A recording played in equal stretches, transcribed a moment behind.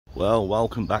Well,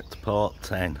 welcome back to part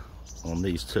 10 on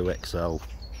these two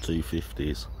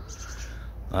XL250s.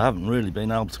 I haven't really been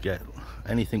able to get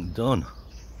anything done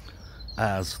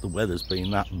as the weather's been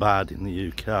that bad in the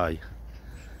UK.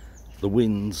 The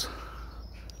winds,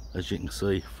 as you can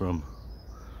see from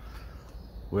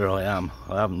where I am,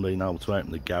 I haven't been able to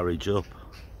open the garage up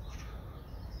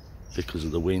because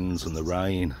of the winds and the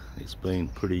rain. It's been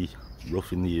pretty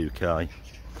rough in the UK,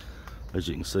 as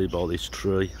you can see by this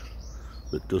tree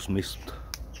that just missed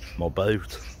my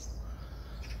boat.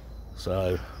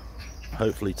 So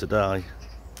hopefully today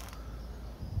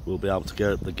we'll be able to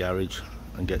go up the garage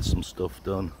and get some stuff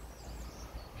done.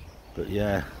 But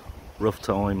yeah, rough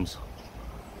times.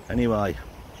 Anyway,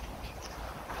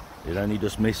 it only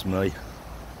just missed me.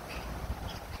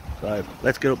 So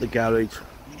let's get up the garage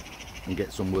and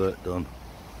get some work done.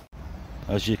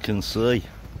 As you can see,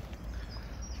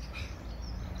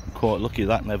 I'm quite lucky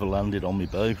that never landed on my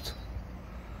boat.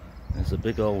 There's a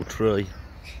big old tree,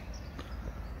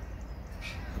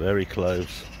 very close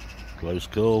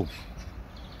call.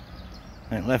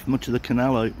 Ain't left much of the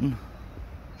canal open,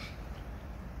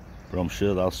 but I'm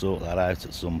sure they'll sort that out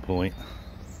at some point.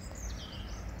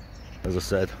 As I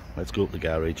said, let's go up the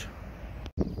garage.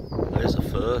 There's the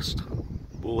first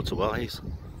waterways.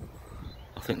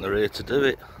 I think they're here to do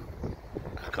it.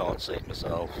 I can't see it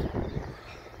myself.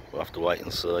 We'll have to wait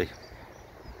and see.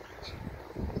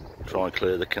 Try and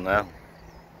clear the canal.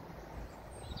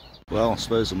 Well, I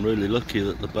suppose I'm really lucky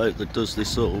that the boat that does this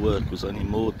sort of work was only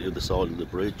moored the other side of the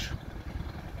bridge.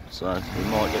 So we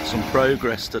might get some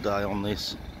progress today on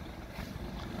this.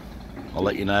 I'll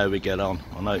let you know how we get on.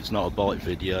 I know it's not a bite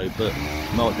video, but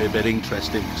it might be a bit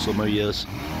interesting for some of yous.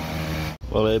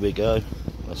 Well, here we go.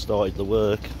 I started the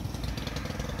work.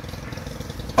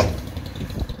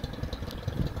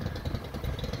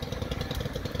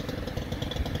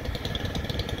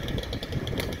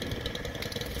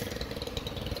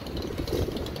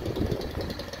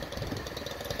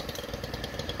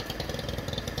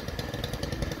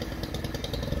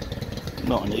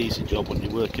 Not an easy job when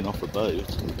you're working off a boat.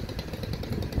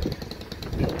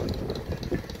 You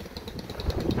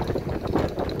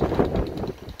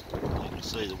can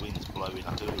see the wind's blowing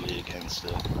heavily against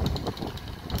it.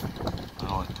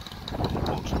 Right,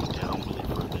 unfortunately get on with it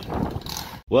for a bit.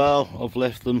 Well, I've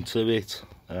left them to it,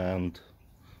 and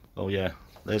oh yeah,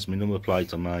 there's my number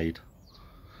plate I made.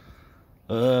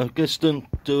 Just do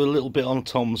a little bit on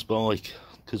Tom's bike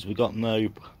because we got no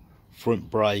front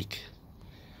brake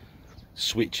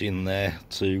switch in there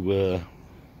to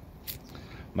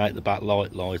make the back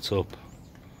light up.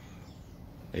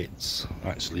 It's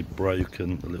actually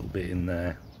broken a little bit in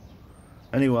there.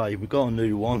 Anyway, we've got a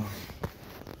new one,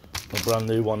 a brand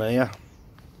new one here,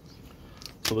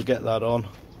 so we'll get that on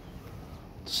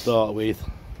to start with.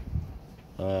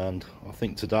 And I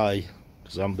think today,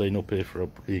 because I haven't been up here for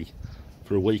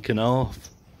a week and a half,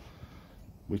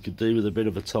 we could do with a bit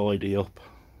of a tidy up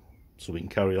so we can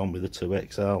carry on with the two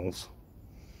XLs.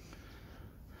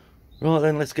 Right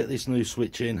then, let's get this new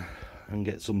switch in and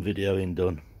get some videoing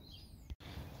done.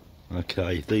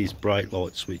 Okay, these brake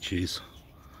light switches,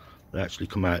 they actually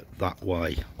come out that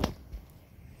way.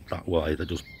 They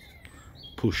just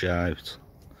push out.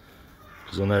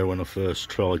 Because I know when I first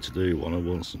tried to do one, I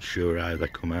wasn't sure how they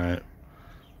come out.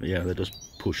 But yeah, they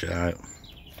just push out.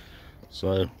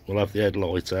 So we'll have the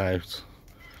headlight out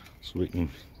so we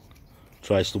can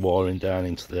trace the wiring down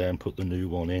into there and put the new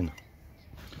one in.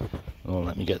 Oh,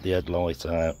 let me get the headlight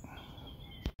out.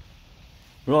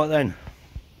 Right then,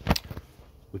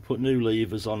 we put new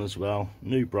levers on as well,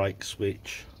 new brake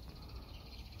switch,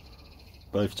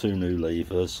 both two new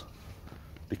levers,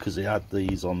 because it had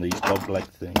these on these dog leg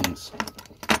things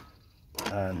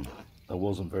and I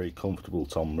wasn't very comfortable,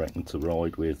 Tom reckoned, to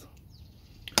ride with.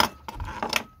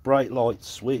 Brake light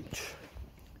switch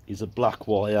is a black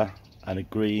wire and a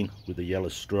green with a yellow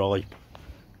stripe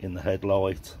in the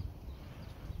headlight.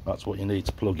 That's what you need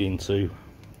to plug into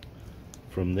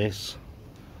from this.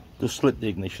 Just slip the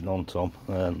ignition on, Tom,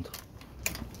 and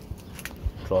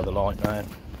try the light now.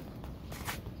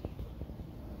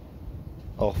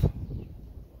 Off,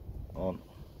 on,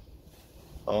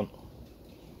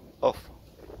 off.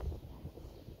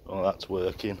 Oh, that's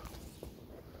working.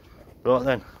 Right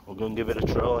then, we're going to give it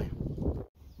a try.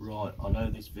 Right, I know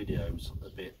this video's a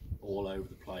bit all over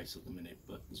the place at the minute,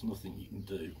 but there's nothing you can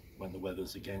do when the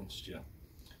weather's against you.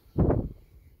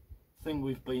 Thing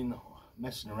we've been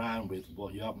messing around with,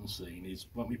 what you haven't seen, is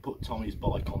when we put Tommy's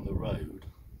bike on the road,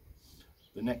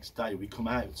 the next day we come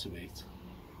out to it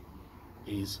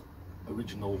is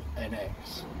original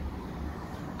NX,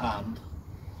 and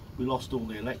we lost all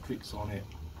the electrics on it.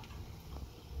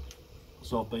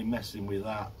 so I've been messing with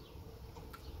that.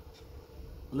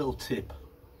 A little tip: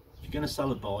 if you're going to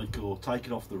sell a bike or take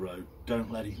it off the road,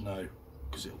 don't let it know,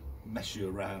 because it'll mess you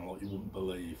around like you wouldn't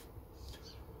believe.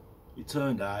 It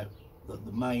turned out that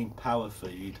the main power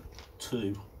feed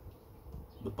to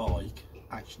the bike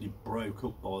actually broke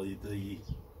up by the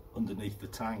underneath the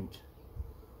tank,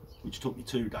 which took me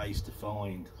 2 days to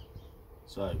find.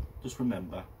 So just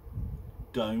remember,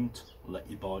 don't let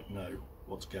your bike know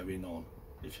what's going on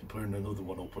if you're putting another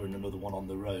one or putting another one on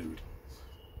the road,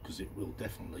 because it will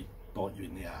definitely bite you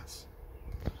in the ass.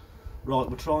 Right,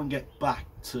 we'll try and get back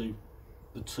to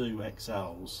the 2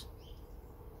 XLs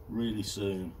really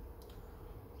soon.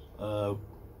 I'm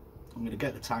going to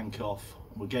get the tank off,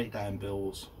 and we'll get it down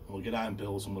bills, and we'll get down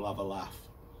bills and we'll have a laugh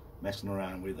messing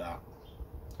around with that.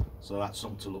 So that's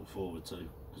something to look forward to,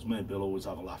 because me and Bill always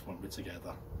have a laugh when we're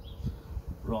together.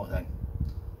 Right then,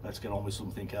 let's get on with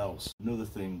something else. Another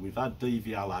thing, we've had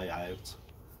DVLA out,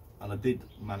 and I did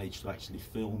manage to actually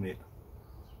film it,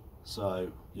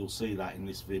 so you'll see that in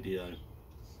this video.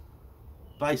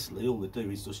 Basically all they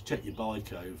do is just check your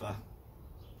bike over,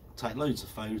 take loads of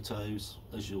photos,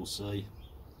 as you'll see.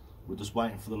 We're just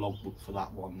waiting for the logbook for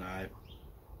that one now.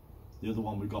 The other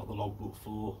one we got the logbook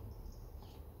for.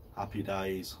 Happy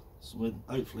days. So we're,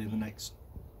 hopefully in the next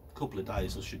couple of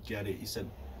days I should get it. He said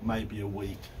maybe a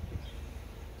week.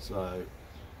 So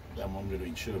then I'm going to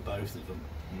insure both of them.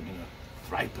 I'm going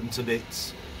to rape them to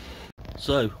bits.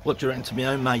 So what do you reckon to my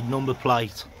homemade number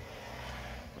plate?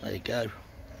 There you go.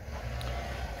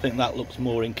 I think that looks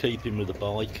more in keeping with the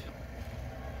bike.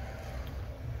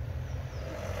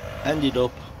 Ended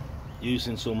up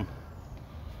using some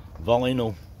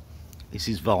vinyl. This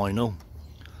is vinyl,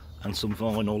 and some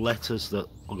vinyl letters that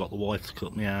I got the wife to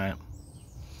cut me out.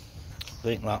 I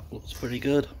think that looks pretty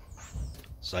good.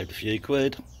 Saved a few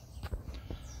quid,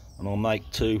 and I'll make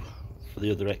 2 for the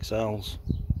other XLs.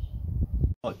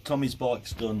 Right, Tommy's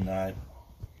bike's done now.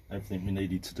 Everything we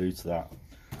needed to do to that.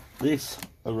 This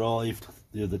arrived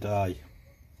the other day.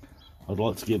 I'd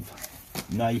like to give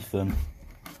Nathan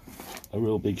a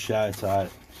real big shout out.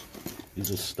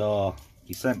 He's a star.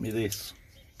 He sent me this.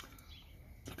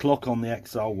 The clock on the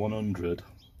XL100,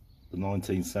 the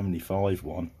 1975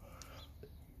 one,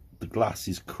 the glass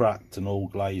is cracked and all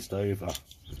glazed over.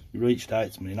 He reached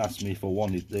out to me and asked me if I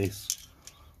wanted this,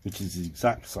 which is the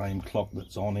exact same clock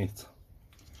that's on it.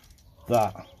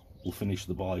 That will finish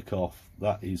the bike off.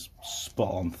 That is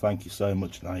spot on. Thank you so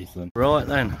much, Nathan. Right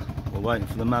then, we're waiting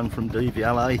for the man from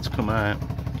DVLA to come out.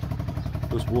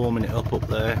 Just warming it up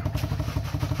there,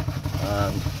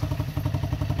 and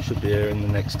he should be here in the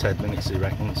next 10 minutes, he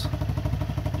reckons.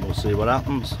 And we'll see what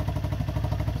happens.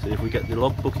 See if we get the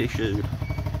logbook issued.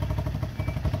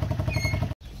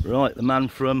 Right, the man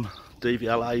from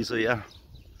DVLA's here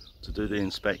to do the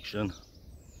inspection,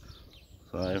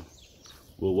 so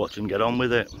we'll watch him get on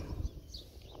with it.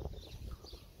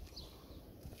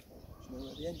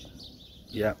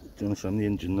 Yeah, do you want to show him the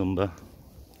engine number?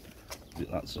 Is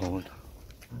it that side?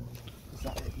 Is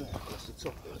that it there, across the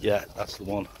top? Yeah, that's the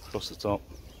one, across the top.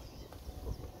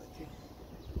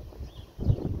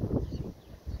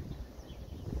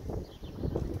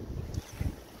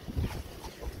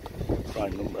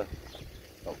 Frame number.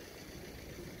 Oh.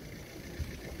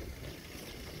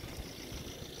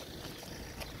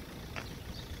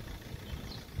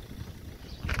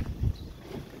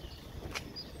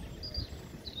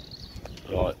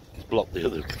 Right, it's blocked the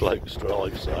other bloke's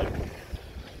drive, so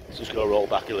it's just got to roll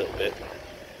back a little bit.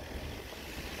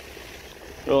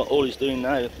 Right, all he's doing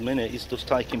now at the minute is just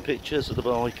taking pictures of the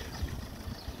bike.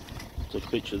 Took a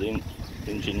picture of the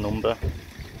engine number.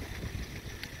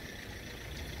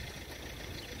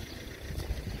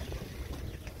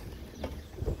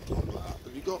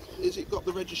 Have you got? Is it got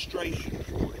the registration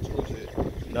for it, or is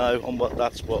it? No, on what?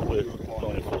 That's what we're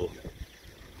applying for.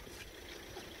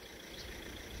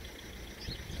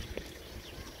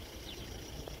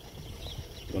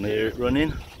 You want to hear it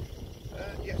running?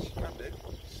 Yes, you can do.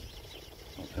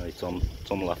 Okay, Tom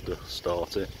will have to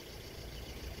start it.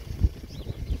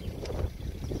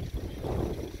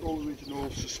 All original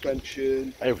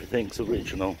suspension. Everything's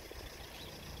original.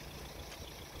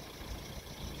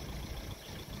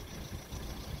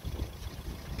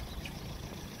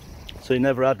 So you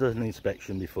never had an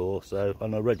inspection before, so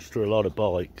and I register a lot of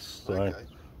bikes, so Okay.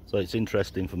 So it's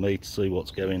interesting for me to see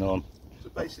what's going on. So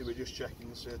basically, we're just checking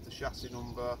the chassis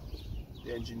number,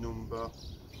 the engine number,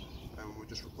 and we're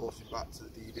just reporting back to the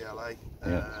DVLA.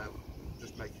 Yeah.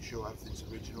 Just making sure everything's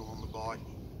original on the bike.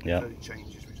 Yeah. If any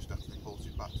changes, we just have to report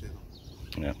it back to them.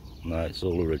 Yeah, no, it's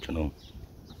all original.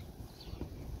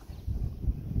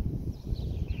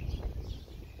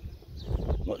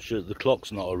 Not not sure, the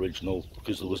clock's not original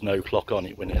because there was no clock on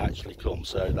it when it actually comes,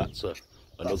 so that's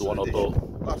another one I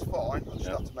bought. That's fine, I just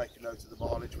have to make a note of the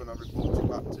mileage when I report it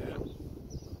back to you.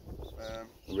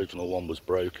 The original one was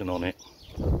broken on it,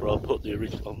 but I put the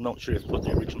original, I'm not sure if I put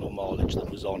the original mileage that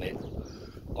was on it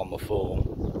on the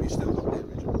form. But you still got the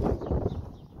original?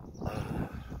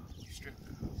 You stripped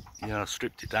it? Yeah, I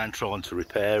stripped it down trying to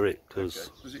repair it because... Okay.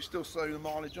 Does it still say the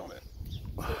mileage on it?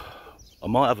 I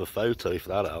might have a photo if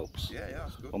that helps. Yeah,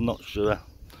 that's good. I'm not sure.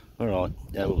 Alright,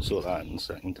 yeah, we'll sort that out in a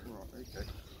second. Right, okay.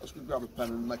 I was going to grab a pen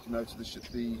and make a note of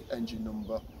the engine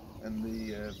number and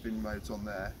the VIN mode on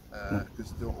there,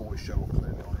 because they don't always show up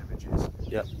clearly on images.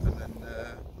 Yep. And then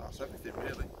that's everything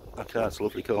really. Okay, that's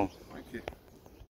lovely, Carl.